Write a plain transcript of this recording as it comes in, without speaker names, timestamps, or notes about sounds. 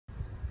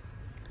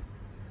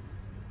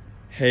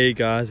Hey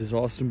guys, it's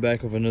Austin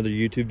back with another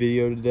YouTube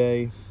video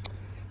today.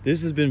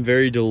 This has been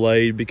very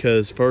delayed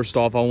because first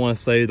off, I want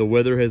to say the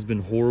weather has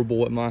been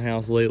horrible at my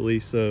house lately,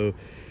 so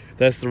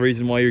that's the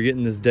reason why you're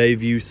getting this day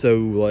view so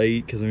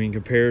late, because I mean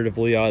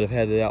comparatively I'd have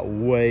had it out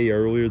way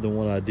earlier than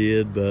what I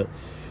did, but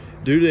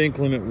due to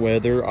inclement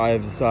weather I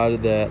have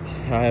decided that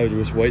I have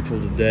to just wait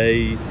till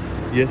today.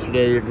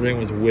 Yesterday everything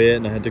was wet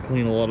and I had to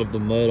clean a lot of the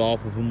mud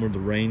off of them where the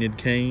rain had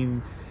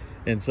came.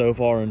 And so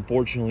far,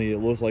 unfortunately, it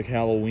looks like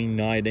Halloween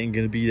night ain't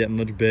gonna be that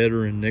much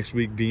better, and next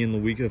week being the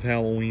week of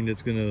Halloween,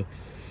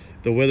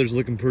 the weather's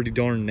looking pretty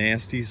darn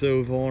nasty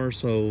so far.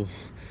 So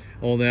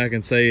all that I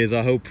can say is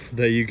I hope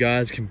that you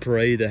guys can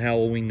pray that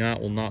Halloween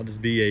night will not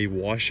just be a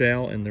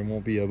washout and there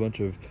won't be a bunch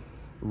of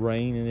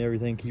rain and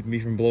everything keeping me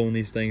from blowing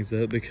these things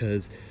up,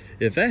 because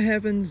if that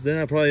happens, then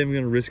I probably am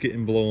gonna risk it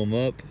and blow them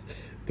up,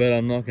 but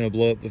I'm not gonna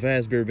blow up the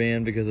Fazbear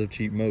Band because of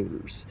cheap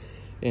motors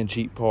and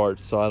cheap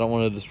parts, so I don't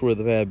want to destroy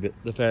the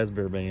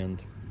Fazbear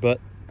Band. But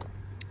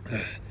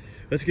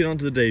let's get on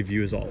to the day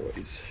view as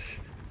always.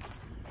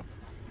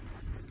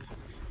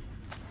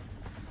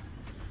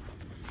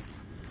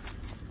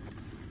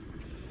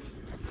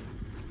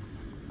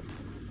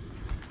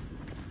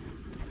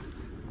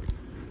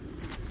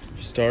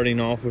 Starting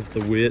off with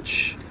the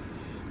witch,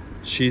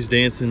 she's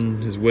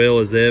dancing as well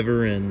as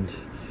ever, and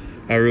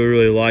I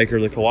really like her.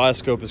 The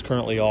kaleidoscope is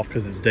currently off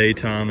because it's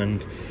daytime,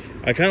 and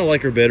I kind of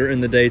like her better in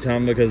the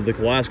daytime because the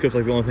kaleidoscope's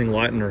like the only thing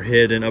lighting her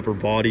head and upper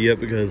body up,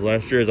 because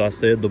last year, as I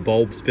said, the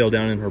bulbs fell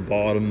down in her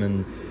bottom,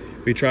 and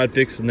we tried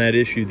fixing that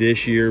issue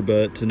this year,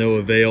 but to no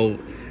avail.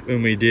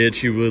 When we did,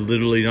 she would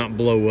literally not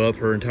blow up.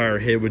 Her entire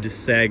head would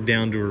just sag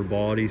down to her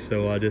body,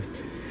 so I just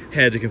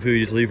had to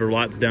completely just leave her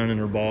lights down in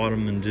her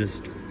bottom and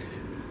just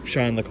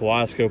shine the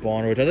kaleidoscope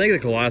on her, which I think the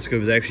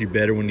kaleidoscope is actually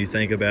better when you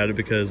think about it,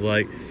 because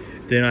like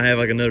then I have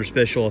like another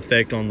special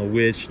effect on the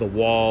witch, the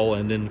wall,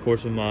 and then of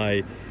course with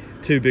my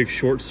two big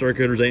short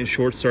circuiters ain't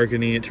short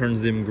circuiting, it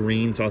turns them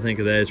green, so I think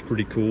of that as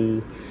pretty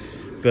cool.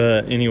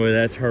 But anyway,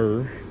 that's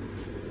her.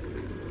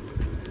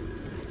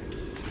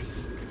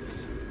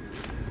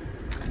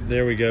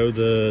 There we go,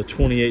 the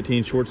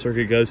 2018 short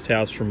circuit ghost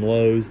house from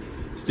Lowe's.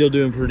 Still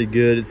doing pretty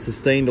good. It's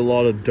sustained a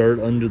lot of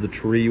dirt under the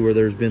tree where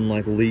there's been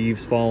like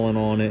leaves falling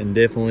on it, and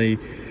definitely,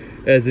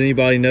 as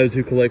anybody knows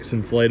who collects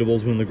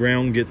inflatables, when the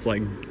ground gets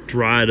like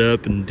dried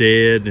up and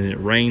dead and it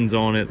rains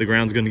on it, the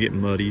ground's going to get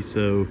muddy,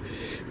 so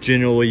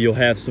generally you'll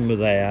have some of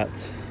that.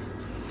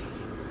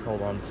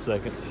 Hold on a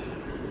second.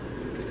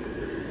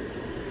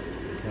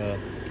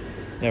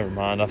 Never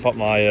mind, I thought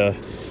my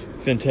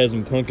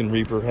Phantasm Pumpkin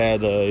Reaper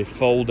had a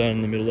fold down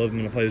in the middle of them,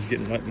 and if I was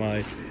getting like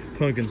my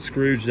Pumpkin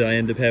Scrooge that I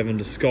ended up having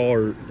to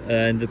discard,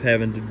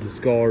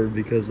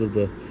 because of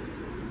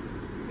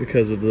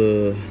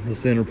the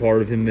center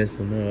part of him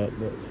messing up.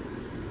 But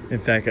in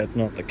fact, that's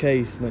not the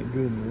case, thank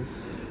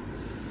goodness.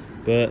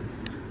 But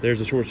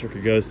there's a short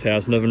circuit ghost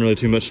house. Nothing really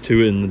too much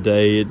to it in the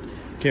day. You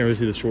can't really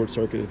see the short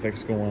circuit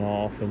effects going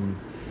off, and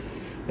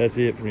that's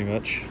it pretty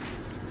much.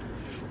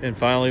 And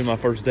finally, my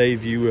first day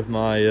view with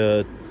my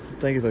I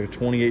think it's like a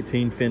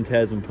 2018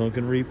 Phantasm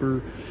Pumpkin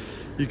Reaper.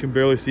 You can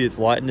barely see its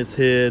light in its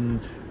head. And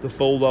the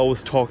fold I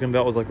was talking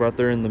about was like right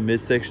there in the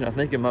midsection. I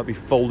think it might be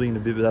folding a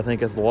bit, but I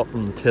think that's a lot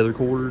from the tether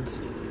cords.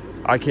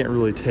 I can't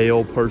really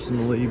tell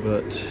personally,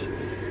 but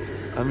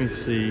let me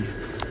see.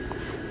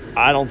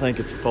 I don't think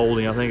it's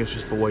folding. I think it's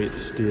just the way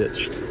it's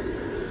stitched.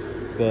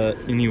 But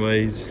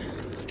anyways,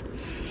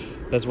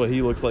 that's what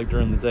he looks like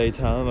during the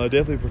daytime. I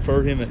definitely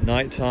prefer him at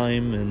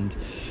nighttime, and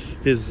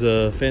his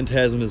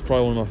Phantasm is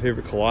probably one of my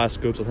favorite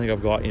kaleidoscopes I think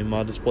I've got in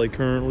my display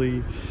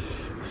currently.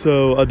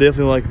 So I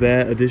definitely like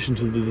that. In addition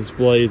to the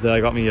displays, I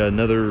got me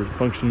another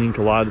functioning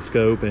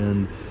kaleidoscope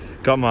and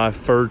got my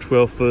fur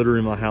 12-footer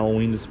in my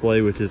Halloween display,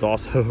 which is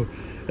also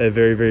a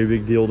very, very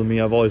big deal to me.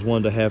 I've always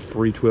wanted to have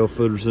 3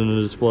 12-footers in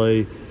a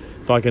display.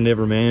 If I can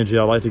never manage it,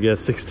 I'd like to get a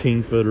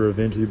 16-footer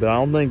eventually, but I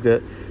don't think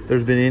that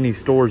there's been any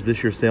stores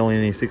this year selling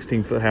any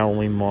 16-foot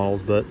Halloween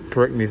models, but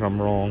correct me if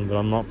I'm wrong, but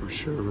I'm not for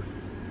sure.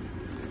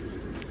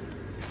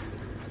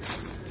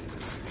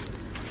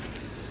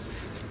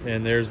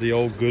 And there's the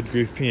old Good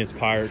Grief Peanuts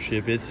pirate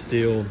ship. It's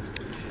still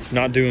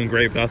not doing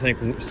great, but I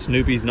think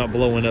Snoopy's not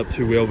blowing up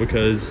too well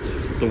because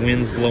the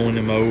wind's blowing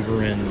him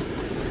over,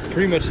 and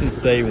pretty much since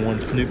day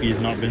one, Snoopy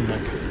has not been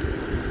like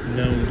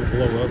known to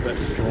blow up that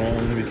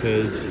strong,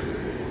 because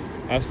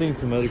I've seen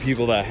some other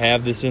people that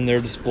have this in their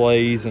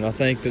displays, and I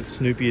think that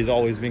Snoopy has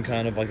always been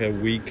kind of like a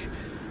weak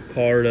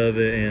part of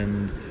it.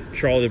 And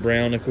Charlie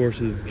Brown, of course,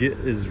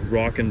 is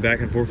rocking back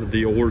and forth with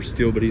the oars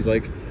still, but he's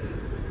like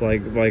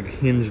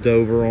hinged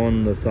over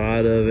on the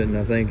side of it, and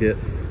I think it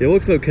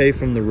looks okay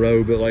from the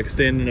road, but like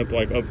standing up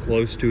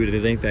close to it,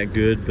 it ain't that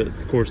good. But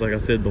of course, like I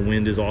said, the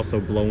wind is also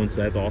blowing,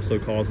 so that's also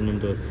causing them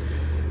to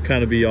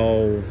kind of be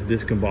all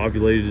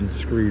discombobulated and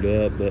screwed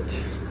up. But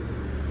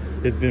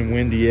it's been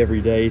windy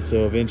every day,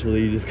 so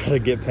eventually you just gotta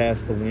get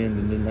past the wind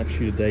and then like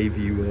shoot a day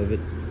view of it.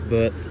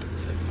 But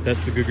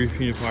that's the Good Grief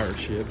Peanut pirate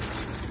ship.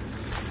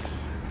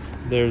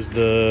 There's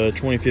the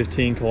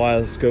 2015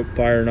 Kaleidoscope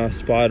Fire Knife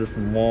Spider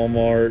from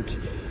Walmart.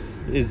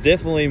 is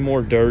definitely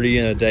more dirty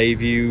in a day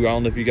view. I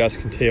don't know if you guys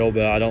can tell,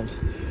 but I don't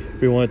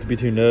really want it to be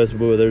too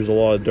noticeable. There's a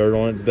lot of dirt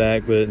on its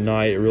back, but at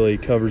night it really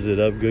covers it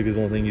up good because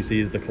the only thing you see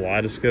is the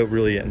kaleidoscope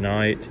really at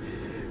night.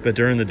 But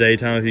during the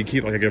daytime, if you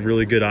keep like a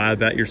really good eye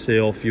about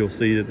yourself, you'll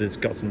see that it's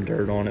got some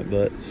dirt on it.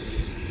 But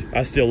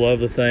I still love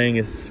the thing.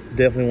 It's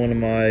definitely one of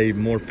my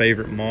more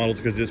favorite models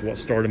because it's what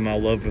started my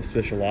love of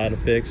special light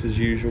effects as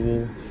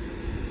usual.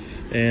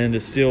 And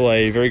it's still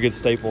a very good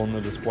staple in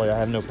the display. I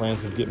have no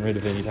plans of getting rid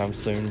of it anytime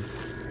soon.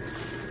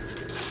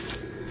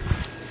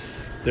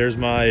 There's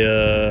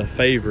my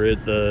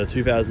favorite, the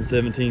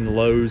 2017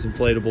 Lowe's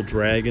Inflatable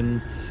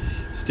Dragon.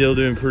 Still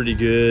doing pretty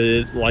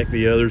good. Like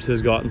the others,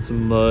 has gotten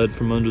some mud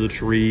from under the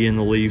tree and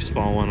the leaves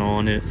falling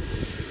on it.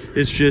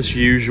 It's just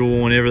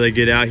usual. Whenever they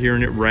get out here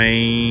and it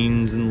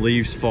rains and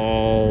leaves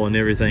fall and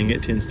everything,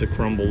 it tends to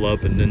crumble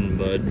up, and then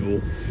the mud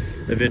will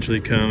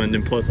eventually come. And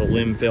then plus a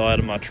limb fell out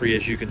of my tree,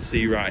 as you can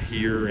see right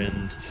here,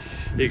 and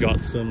it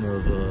got some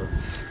of the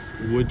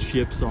wood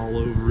chips all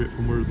over it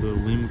from where the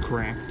limb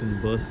cracked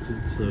and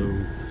busted. So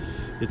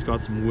it's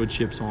got some wood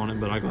chips on it,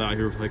 but I got out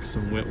here with like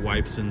some wet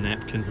wipes and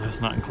napkins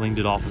last night and cleaned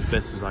it off as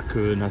best as I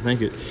could, and I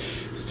think it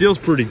still's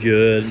pretty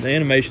good. The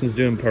animation's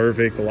doing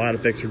perfect, the light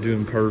effects are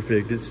doing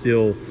perfect. It's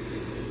still,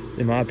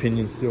 in my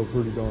opinion, still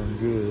pretty darn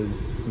good.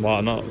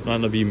 While not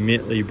gonna be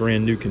mintly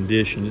brand new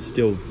condition, it's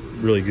still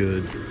really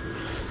good.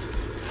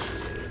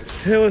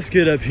 Hey, let's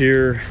get up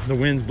here. The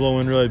wind's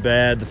blowing really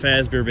bad. The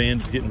Fazbear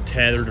Band is getting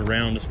tattered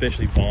around,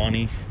 especially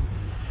Bonnie.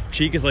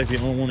 Chica's like the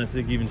only one that's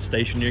like even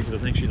stationed here because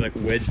I think she's like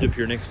wedged up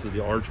here next to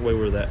the archway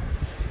where that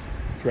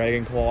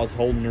dragon claw is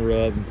holding her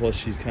up, and plus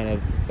she's kind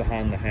of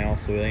behind the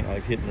house, so it ain't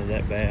like hitting her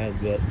that bad.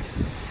 But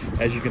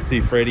as you can see,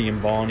 Freddie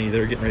and Bonnie,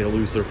 they're getting ready to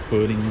lose their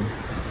footing.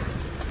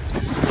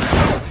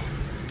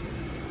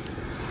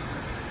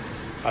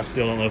 I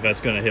still don't know if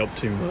that's going to help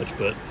too much,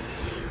 but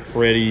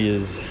Freddie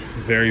is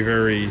very,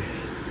 very,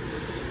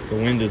 the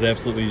wind is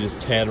absolutely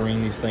just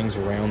tattering these things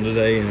around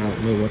today, and I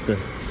don't know what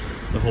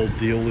the whole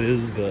deal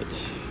is, but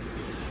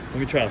let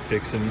me try to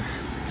fix him.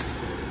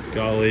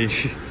 Golly,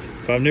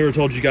 if I've never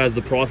told you guys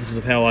the process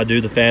of how I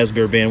do the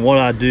Fazbear Band, what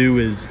I do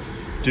is,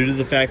 due to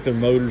the fact their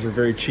motors are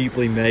very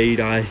cheaply made,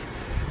 I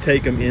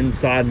take them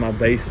inside my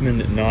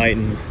basement at night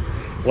and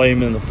lay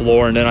them in the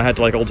floor, and then I have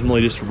to like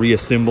ultimately just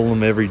reassemble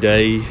them every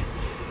day.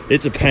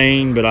 It's a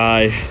pain, but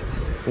I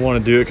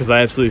want to do it because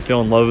I absolutely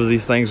fell in love with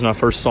these things when I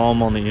first saw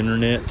them on the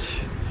internet.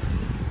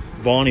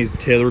 Bonnie's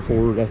tether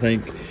cord, I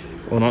think,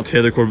 well, not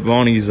tether cord, but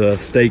Bonnie's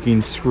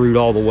staking screwed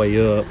all the way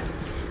up,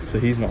 so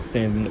he's not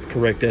standing up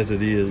correct as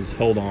it is.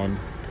 Hold on.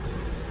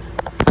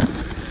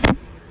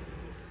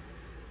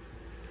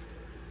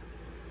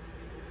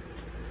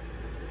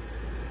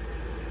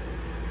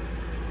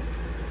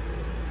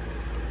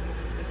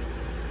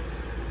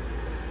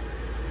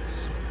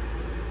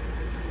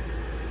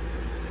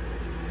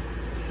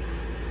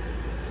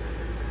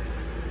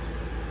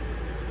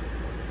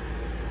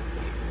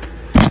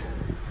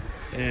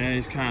 Yeah,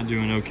 he's kind of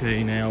doing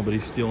okay now, but he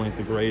still ain't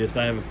the greatest.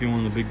 I have a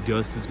feeling the big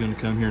gust is going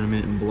to come here in a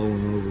minute and blow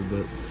him over,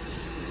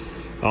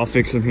 but I'll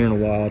fix him here in a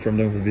while after I'm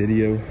done with the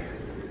video.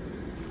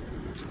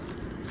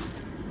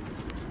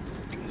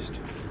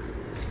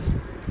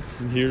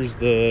 And here's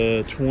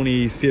the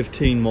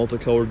 2015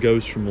 multicolored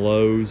Ghost from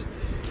Lowe's.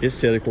 His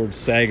tether cord's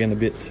sagging a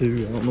bit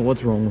too. I don't know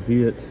what's wrong with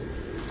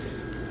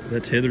it.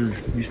 That tether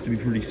used to be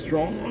pretty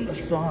strong on the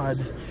side,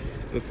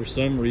 but for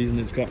some reason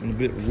it's gotten a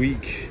bit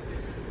weak.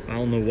 I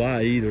don't know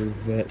why either,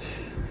 but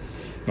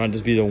might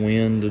just be the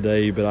wind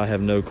today, but I have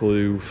no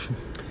clue.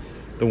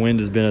 The wind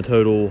has been a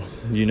total,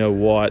 you know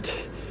what,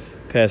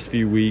 past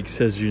few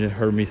weeks, as you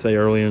heard me say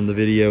earlier in the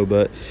video,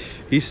 but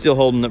he's still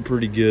holding up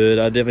pretty good.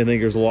 I definitely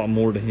think there's a lot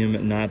more to him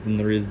at night than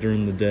there is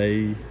during the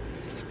day.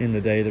 In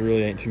the day, there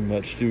really ain't too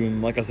much to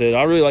him. Like I said,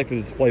 I really like the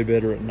display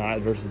better at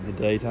night versus the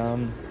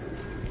daytime.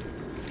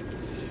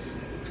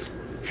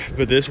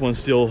 But this one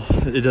still,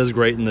 it does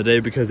great in the day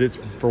because it's,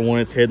 for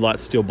one, its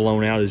headlight's still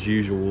blown out as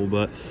usual,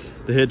 but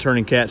the head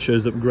turning cat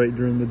shows up great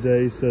during the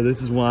day, so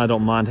this is why I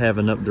don't mind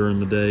having up during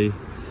the day.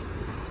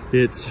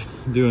 It's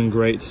doing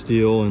great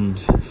still and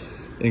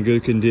in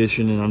good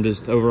condition, and I'm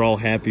just overall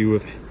happy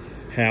with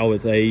how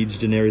it's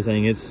aged and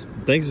everything. I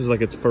think this is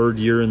like its third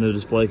year in the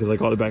display because I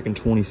got it back in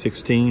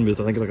 2016, but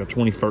I think it's like a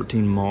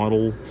 2013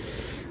 model.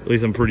 At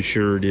least I'm pretty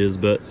sure it is,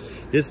 but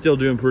it's still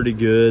doing pretty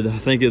good. I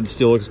think it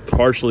still looks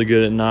partially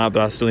good at night,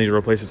 but I still need to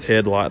replace its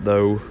headlight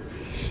though.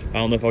 I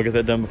don't know if I'll get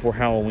that done before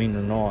Halloween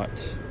or not.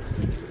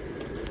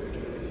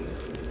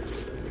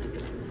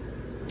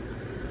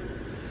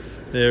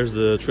 There's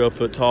the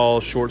 12-foot tall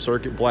short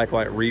circuit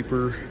blacklight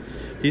Reaper.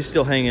 He's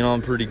still hanging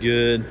on pretty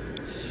good.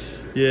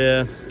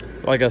 Yeah,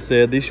 like I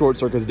said, these short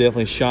circuits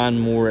definitely shine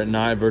more at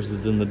night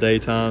versus in the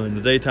daytime. In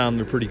the daytime,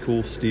 they're pretty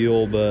cool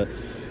still, but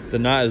the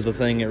night is the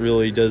thing that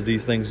really does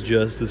these things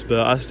justice.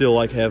 But I still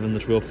like having the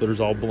 12-footers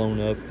all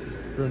blown up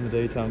during the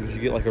daytime because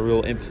you get like a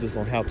real emphasis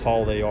on how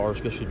tall they are,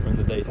 especially during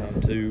the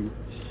daytime too.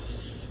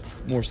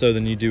 More so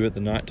than you do at the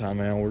nighttime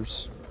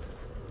hours.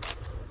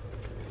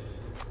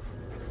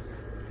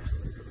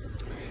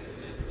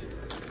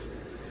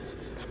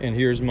 And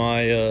here's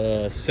my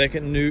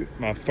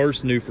my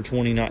first new for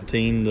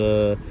 2019,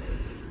 the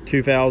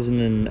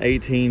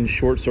 2018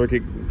 short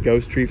circuit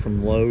ghost tree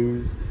from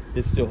Lowe's.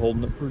 It's still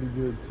holding up pretty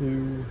good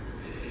too.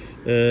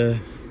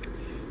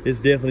 It's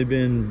definitely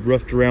been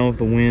roughed around with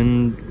the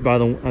wind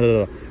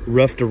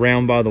roughed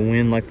around by the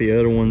wind like the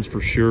other ones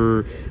for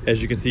sure.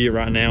 As you can see it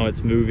right now,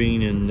 it's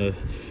moving, and the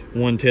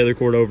one tether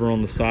cord over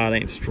on the side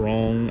ain't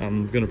strong.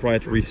 I'm gonna probably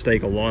have to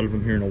restake a lot of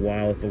them here in a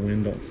while if the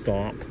wind don't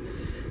stop,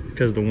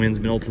 because the wind's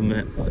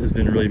has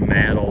been really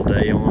mad all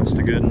day, honest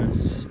to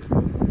goodness.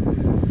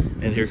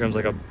 And here comes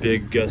like a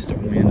big gust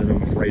of wind, and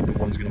I'm afraid the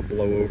one's gonna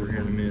blow over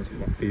here in a minute. That's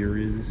what my fear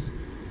is.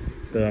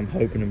 But I'm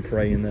hoping and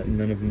praying that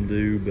none of them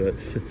do.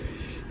 But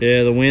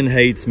yeah, the wind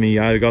hates me.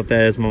 I got that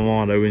as my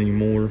motto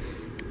anymore.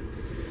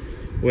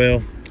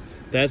 Well,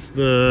 that's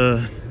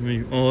the,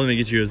 let me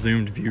get you a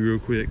zoomed view real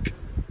quick.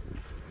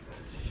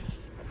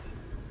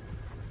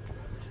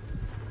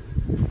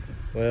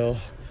 Well,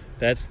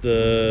 that's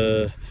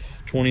the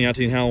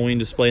 2019 Halloween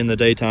display in the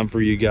daytime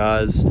for you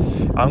guys.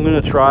 I'm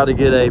gonna try to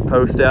get a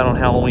post out on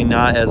Halloween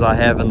night as I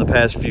have in the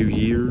past few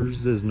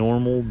years as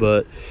normal,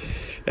 but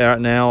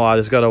right now I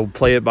just gotta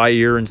play it by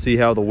ear and see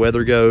how the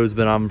weather goes.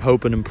 But I'm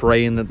hoping and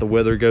praying that the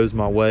weather goes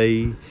my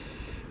way.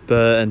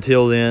 But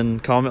until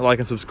then, comment, like,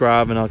 and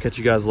subscribe, and I'll catch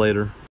you guys later.